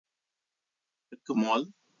Welcome all.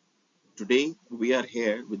 Today we are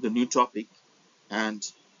here with a new topic, and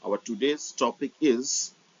our today's topic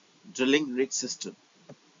is drilling rig system.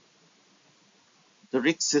 The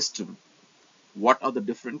rig system. What are the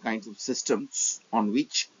different kinds of systems on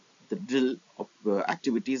which the drill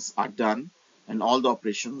activities are done and all the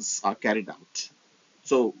operations are carried out?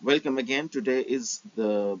 So, welcome again. Today is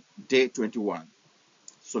the day 21.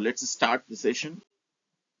 So, let's start the session.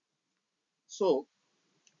 So,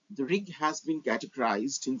 the rig has been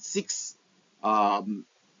categorized in six um,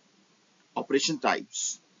 operation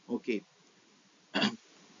types. Okay,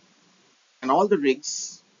 and all the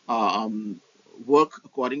rigs work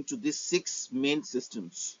according to these six main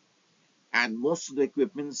systems, and most of the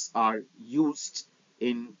equipments are used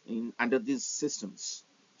in under these systems.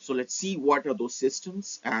 So let's see what are those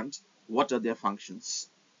systems and what are their functions.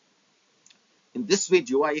 In this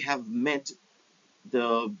video I have made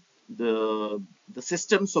the the the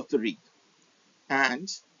systems of the rig, and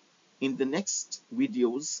in the next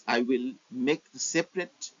videos I will make the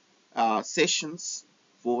separate sessions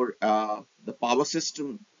for the power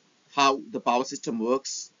system, how the power system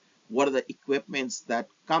works, what are the equipments that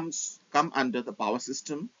come under the power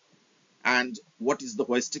system, and what is the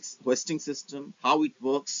hoisting system, how it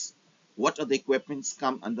works, what are the equipments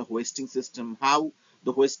come under hoisting system, how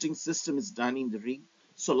the hoisting system is done in the rig.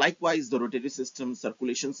 So likewise the rotary system,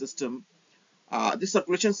 circulation system. This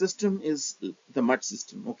circulation system is the mud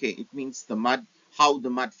system. Okay, it means the mud, how the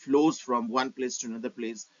mud flows from one place to another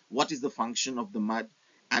place, what is the function of the mud,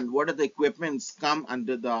 and what are the equipments come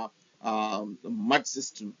under the mud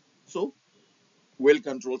system. So, well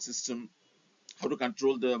control system, how to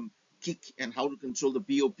control the kick and how to control the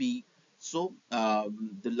BOP. So,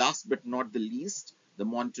 the last but not the least, the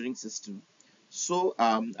monitoring system. So,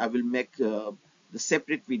 I will make the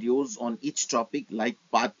separate videos on each topic, like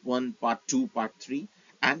part 1, part 2, part 3,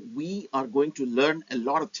 and we are going to learn a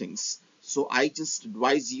lot of things. So, I just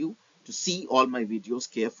advise you to see all my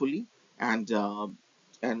videos carefully, and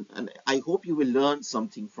and I hope you will learn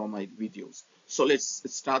something from my videos. So let's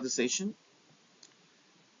start the session.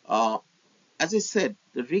 Uh, as I said,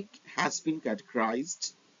 the rig has been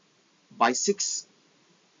categorized by six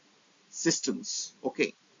systems.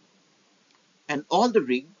 Okay, and all the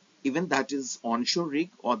rig, even that is onshore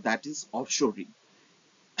rig or that is offshore rig,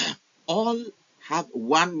 all have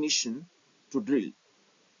one mission to drill,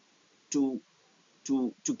 to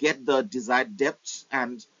to get the desired depth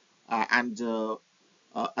and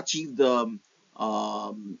achieve the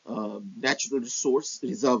natural resource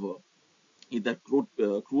reservoir, either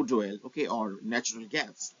crude oil, okay, or natural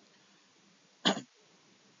gas.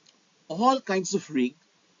 All kinds of rig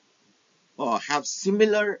have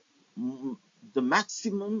similar, mm, the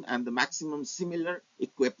maximum and the maximum similar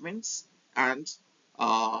equipments, and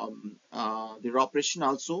their operation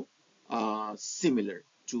also similar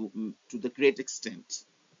to the great extent.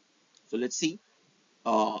 So let's see.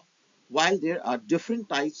 uh, while there are different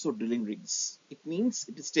types of drilling rigs, it means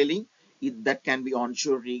it is telling it that can be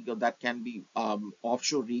onshore rig or that can be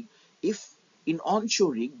offshore rig. If in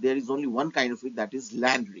onshore rig there is only one kind of rig, that is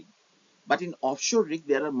land rig, but in offshore rig,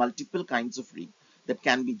 there are multiple kinds of rig. That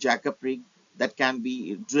can be jackup rig, that can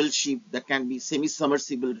be drill ship, that can be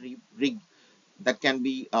semi-submersible rig, that can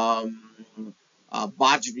be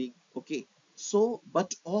barge rig. Okay, so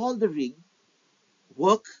but all the rig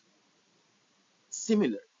work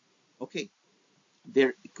similar. Okay,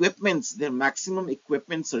 their equipments, their maximum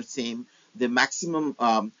equipments are same. Their maximum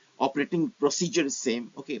operating procedure is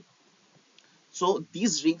same. Okay, so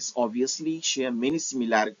these rigs obviously share many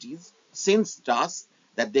similarities since tasks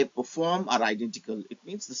that they perform are identical. It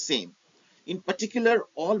means the same. In particular,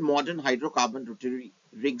 all modern hydrocarbon rotary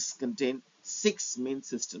rigs contain six main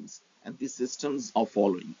systems, and these systems are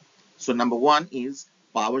following. So number one is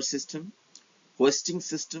power system, hoisting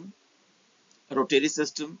system, rotary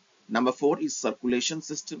system. Number four is circulation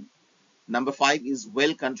system. Number five is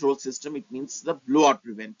well control system. It means the blowout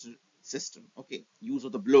preventer system. Okay, use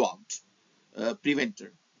of the blowout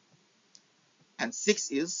preventer. And six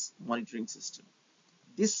is monitoring system.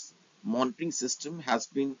 This monitoring system has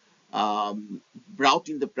been brought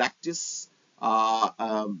in the practice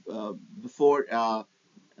before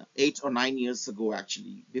 8 or 9 years ago.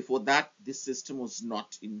 Actually, before that, this system was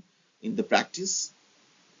not in the practice.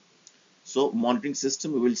 So monitoring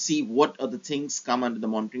system, we will see what are the things come under the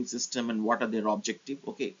monitoring system and what are their objective.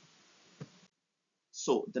 Okay,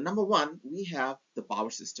 so the number one, we have the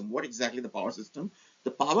power system. What exactly the power system?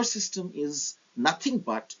 The power system is nothing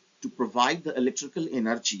but to provide the electrical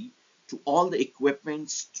energy to all the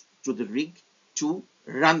equipments, to the rig, to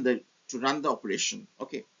run the operation.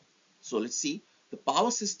 Okay, so let's see. The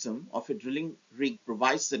power system of a drilling rig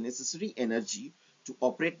provides the necessary energy to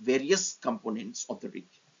operate various components of the rig.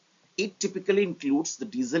 It typically includes the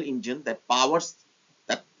diesel engine that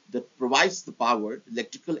provides the power,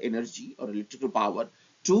 electrical energy or electrical power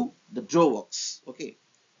to the draw works, okay,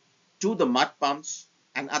 to the mud pumps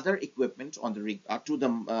and other equipment on the rig, to the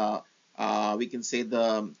we can say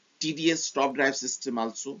the TDS top drive system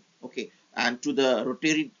also, okay, and to the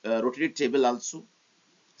rotary table also.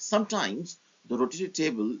 Sometimes the rotary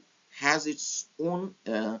table has its own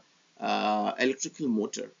electrical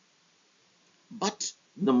motor, but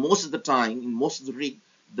the most of the time in most of the rig,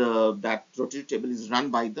 that rotary table is run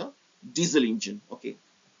by the diesel engine, okay,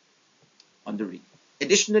 on the rig.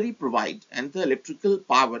 Additionally, provide and the electrical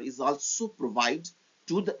power is also provide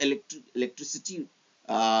to the electricity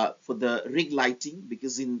for the rig lighting,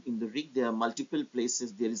 because in the rig there are multiple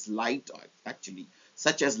places there is light actually,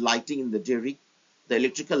 such as lighting in the day rig, the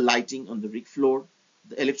electrical lighting on the rig floor,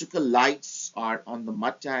 the electrical lights are on the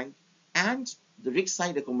mud tank, and the rig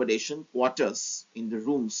side accommodation quarters in the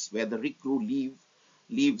rooms where the rig crew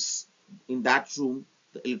lives. In that room,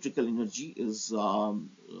 the electrical energy is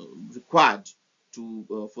required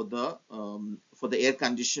to for the air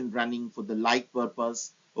condition running, for the light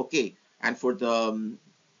purpose, okay, and for the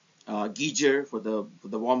geyser for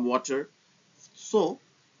the warm water. So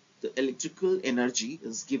the electrical energy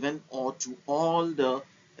is given to all the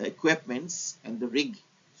equipments and the rig.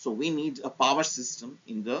 So we need a power system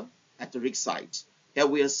in the at the rig site. Here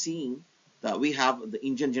we are seeing that we have the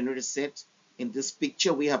engine generator set. In this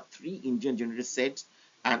picture we have 3 engine generator sets,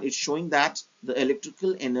 and it's showing that the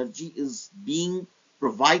electrical energy is being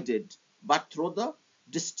provided but through the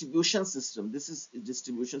distribution system. This is a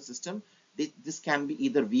distribution system. This can be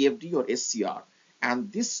either VFD or SCR,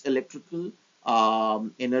 and this electrical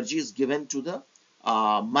energy is given to the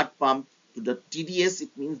mud pump, to the TDS,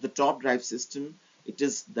 it means the top drive system. It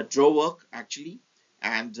is the draw work actually,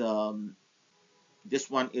 and this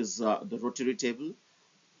one is the rotary table.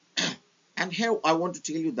 And here I want to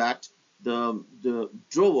tell you that the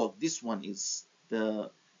draw work, this one is the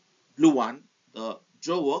blue one, the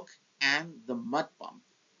draw work and the mud pump.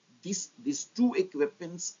 These 2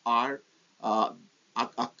 equipments are, are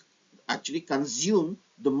actually consume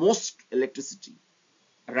the most electricity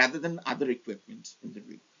rather than other equipment in the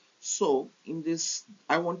rig. So in this,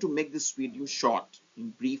 I want to make this video short, in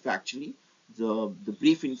brief actually, the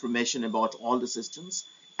brief information about all the systems,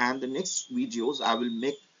 and the next videos I will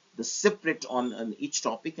make the separate on each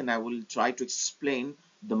topic, and I will try to explain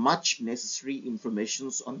the much necessary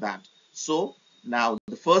informations on that. So now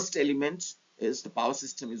the first element is the power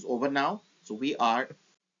system is over now. So we are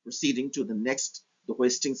proceeding to the next, the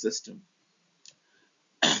hoisting system.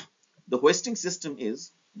 The hoisting system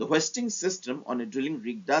is the hoisting system on a drilling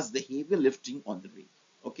rig does the heavy lifting on the rig.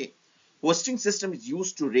 Okay, hoisting system is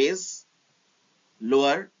used to raise,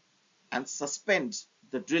 lower, and suspend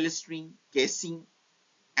the drill string, casing,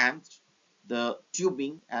 and the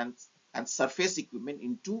tubing and surface equipment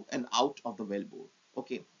into and out of the wellbore.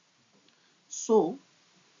 Okay, so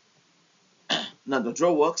now the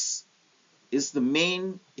draw works is the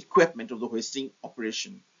main equipment of the hoisting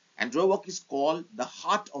operation, and draw work is called the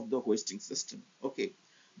heart of the hoisting system. Okay,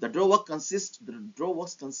 the draw works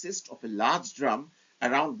consist of a large drum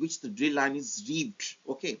around which the drill line is reeved.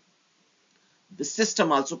 Okay, the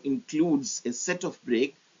system also includes a set of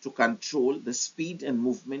brake to control the speed and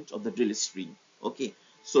movement of the drill string. Okay,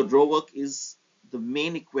 so draw work is the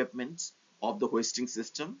main equipment of the hoisting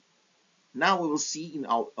system. Now we will see in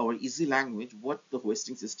our easy language what the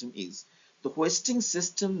hoisting system is. The hoisting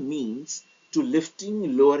system means to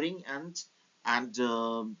lifting, lowering, and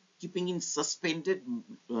keeping in suspended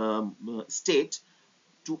state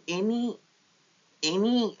to anything,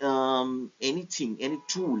 any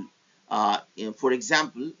tool. For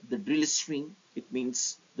example, the drill string. It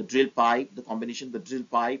means the drill pipe, the combination, the drill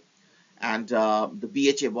pipe, and the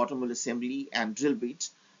BHA bottom hole assembly and drill bit,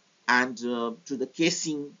 and to the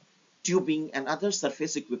casing, tubing, and other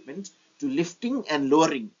surface equipment, to lifting and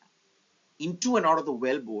lowering into and out of the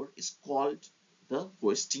wellbore is called the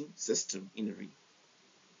hoisting system in a rig.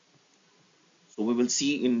 So we will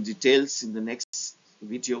see in details in the next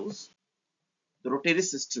videos. The rotary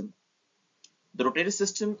system. The rotary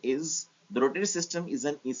system is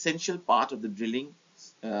an essential part of the drilling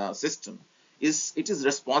system. It is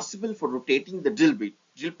responsible for rotating the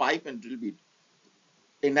drill pipe and drill bit,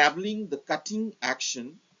 enabling the cutting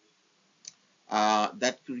action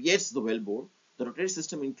that creates the wellbore. The rotary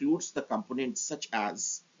system includes the components such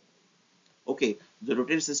as, okay, the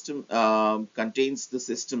rotary system contains the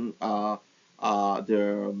system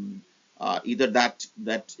either that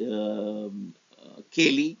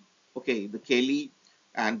Cayley, okay, the Kelly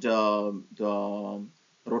and the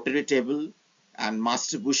rotary table and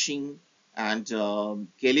master bushing and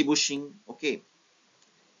Kelly bushing, okay,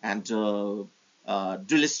 and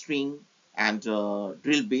drill string and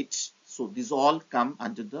drill bit. So these all come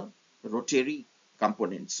under the rotary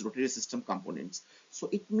components, rotary system components. So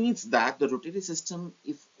it means that the rotary system,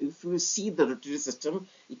 if you see the rotary system,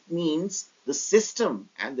 it means the system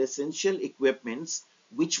and the essential equipments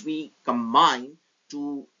which we combine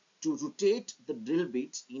to rotate the drill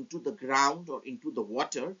bit into the ground or into the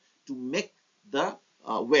water to make the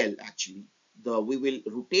well. Actually, we will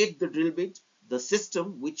rotate the drill bit, the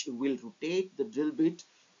system which will rotate the drill bit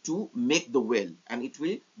to make the well, and it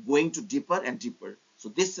will going to deeper and deeper. So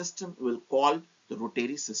this system will call the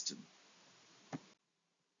rotary system.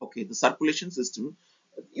 Okay, the circulation system.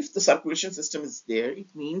 If the circulation system is there,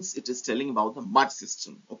 it means it is telling about the mud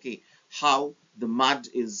system. Okay, how the mud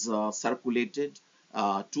is circulated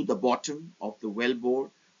to the bottom of the well bore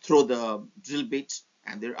through the drill bit,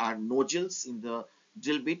 and there are nodules in the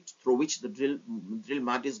drill bit through which the drill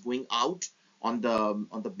mud is going out on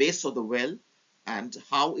the base of the well, and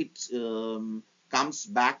how it comes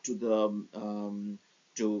back to the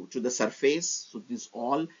to the surface. So this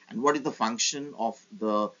all, and what is the function of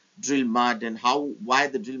the drill mud, and how why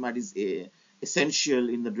the drill mud is essential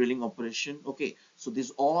in the drilling operation. Okay, so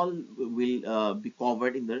this all will be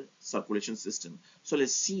covered in the circulation system. So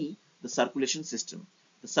let's see the circulation system.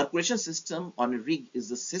 The circulation system on a rig is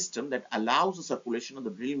the system that allows the circulation of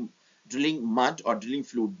the drilling mud or drilling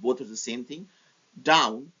fluid, both are the same thing,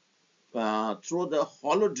 down through the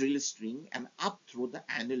hollow drill string and up through the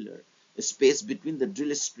annular space between the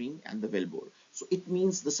drill string and the wellbore. So it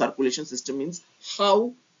means the circulation system means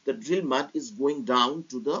how the drill mud is going down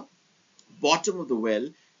to the bottom of the well,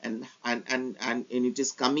 and it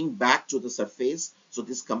is coming back to the surface. So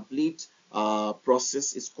this complete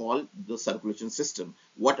process is called the circulation system.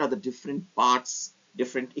 What are the different parts,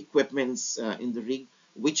 different equipments in the rig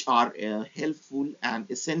which are helpful and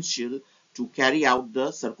essential to carry out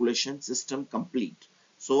the circulation system complete?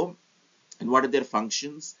 So, and what are their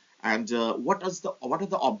functions, and what are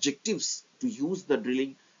the objectives to use the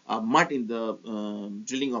drilling mud in the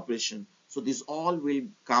drilling operation? So these all will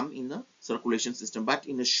come in the circulation system, but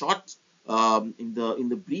in a short in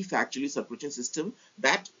the brief actually circulation system,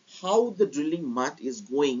 that how the drilling mud is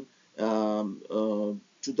going to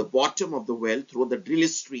the bottom of the well through the drill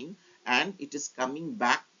string, and it is coming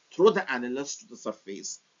back through the annulus to the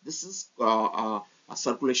surface. This is a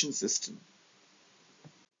circulation system.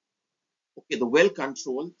 Okay, the well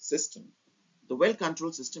control system. The well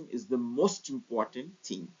control system is the most important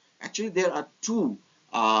thing. Actually, there are two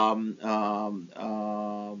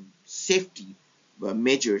safety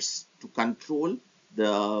measures to control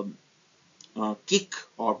the kick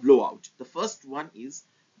or blowout. The first one is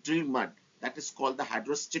drill mud, that is called the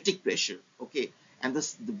hydrostatic pressure. Okay, and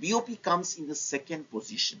the BOP comes in the second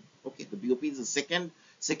position. Okay, the BOP is the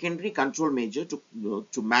secondary control measure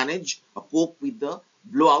to manage or cope with the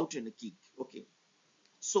blowout and a kick. Okay,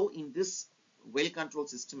 so in this well control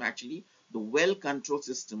system, actually, the well control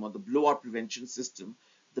system or the blowout prevention system,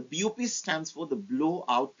 the BOP stands for the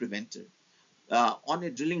blowout preventer. On a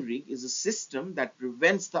drilling rig is a system that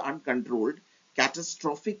prevents the uncontrolled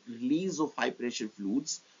catastrophic release of high pressure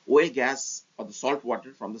fluids, oil, gas, or the salt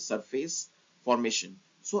water from the surface formation.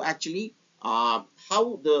 So actually, how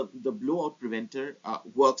the blowout preventer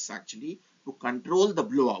works actually to control the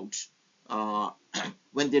blowout uh,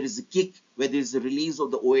 when there is a kick, where there is a release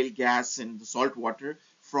of the oil, gas, and the salt water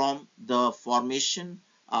from the formation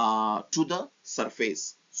to the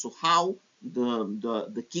surface. So how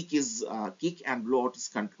the kick and blowout is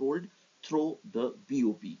controlled through the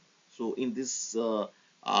BOP. So in this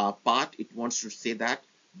part, it wants to say that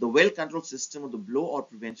the well control system or the blowout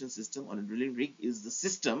prevention system on a drilling rig is the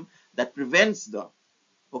system that prevents the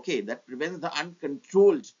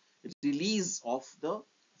uncontrolled release of the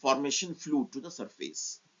formation fluid to the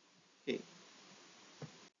surface. Okay.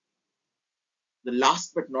 The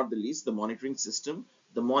last but not the least, the monitoring system.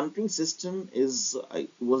 The monitoring system is it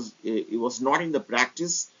was not in the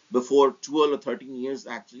practice before 12 or 13 years.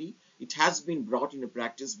 Actually, it has been brought into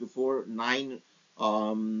practice before 9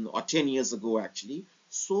 or 10 years ago actually.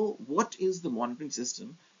 So what is the monitoring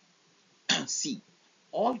system? See,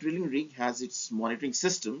 all drilling rig has its monitoring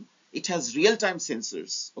system. It has real-time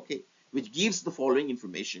sensors, okay, which gives the following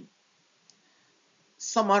information.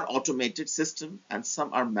 Some are automated system and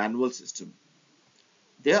some are manual system.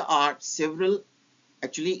 There are several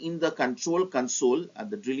actually in the control console at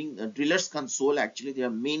the driller's console. Actually, there are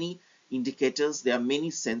many indicators, there are many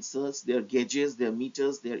sensors, there are gauges, there are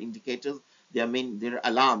meters, there are indicators, there are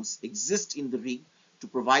alarms exist in the rig to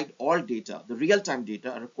provide all data, the real-time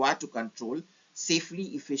data required to control safely,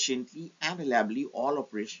 efficiently, and reliably all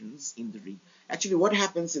operations in the rig. Actually, what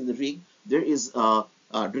happens in the rig, there is a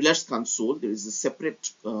driller's console, there is a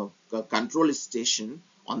separate control station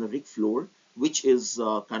on the rig floor, which is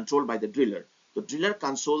controlled by the driller. The driller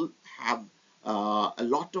console have a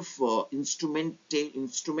lot of instruments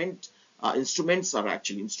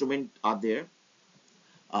are there.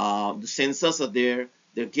 The sensors are there,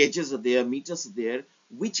 the gauges are there, meters are there,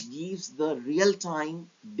 which gives the real-time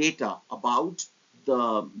data about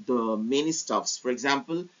the many stuffs. For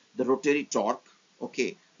example, the rotary torque.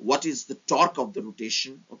 Okay, what is the torque of the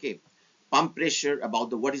rotation? Okay, pump pressure, about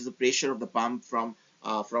the what is the pressure of the pump, from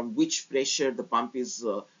which pressure the pump is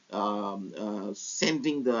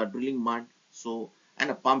sending the drilling mud. So,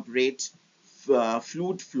 and a pump rate,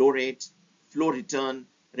 fluid flow rate, flow return,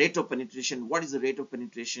 rate of penetration. What is the rate of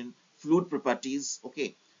penetration? Fluid properties.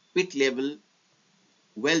 Okay, pit level,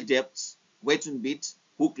 well depths, weight and bit,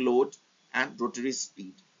 hook load, and rotary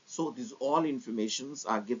speed. So these all informations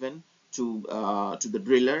are given to the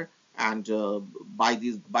driller, and by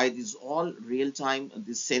these all real time,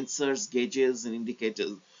 these sensors, gauges, and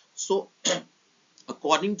indicators. So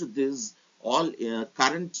according to this all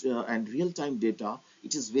current and real-time data,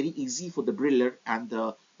 it is very easy for the driller and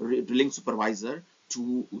the drilling supervisor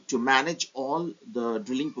to manage all the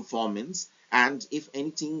drilling performance. And if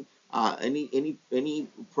anything, any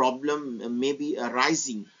problem may be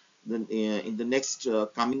arising in the next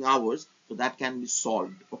coming hours, so that can be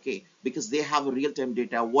solved. Okay, because they have a real-time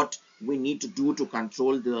data what we need to do to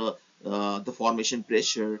control the formation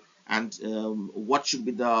pressure, and what should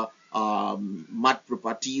be the mud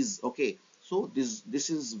properties. Okay, so this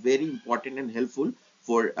is very important and helpful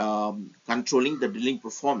for controlling the drilling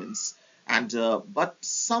performance. And but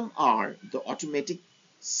some are the automated,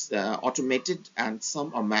 and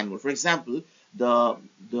some are manual. For example, the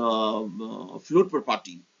fluid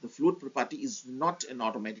property. The fluid property is not an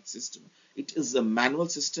automatic system. It is a manual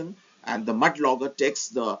system, and the mud logger takes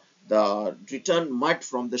the return mud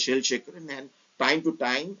from the shell shaker, and time to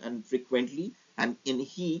time and frequently, and in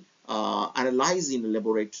he analyze in a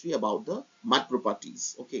laboratory about the mud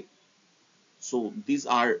properties. Okay, so these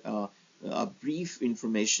are a brief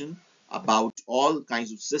information about all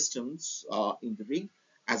kinds of systems in the rig.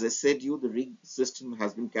 As I said you, the rig system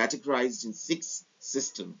has been categorized in 6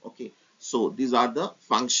 systems. Okay, so these are the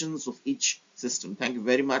functions of each system. Thank you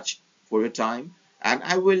very much for your time. And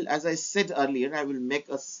I will, as I said earlier, I will make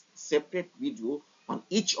a separate video on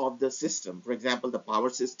each of the system. For example, the power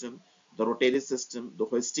system, the rotary system, the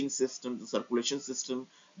hoisting system, the circulation system,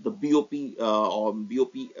 the BOP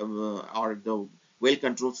or the well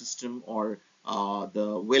control system, or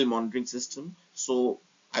the well monitoring system. So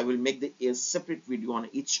I will make a separate video on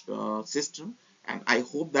each system, and I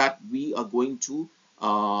hope that we are going to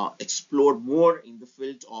explore more in the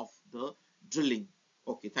field of the drilling.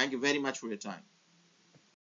 Okay, thank you very much for your time.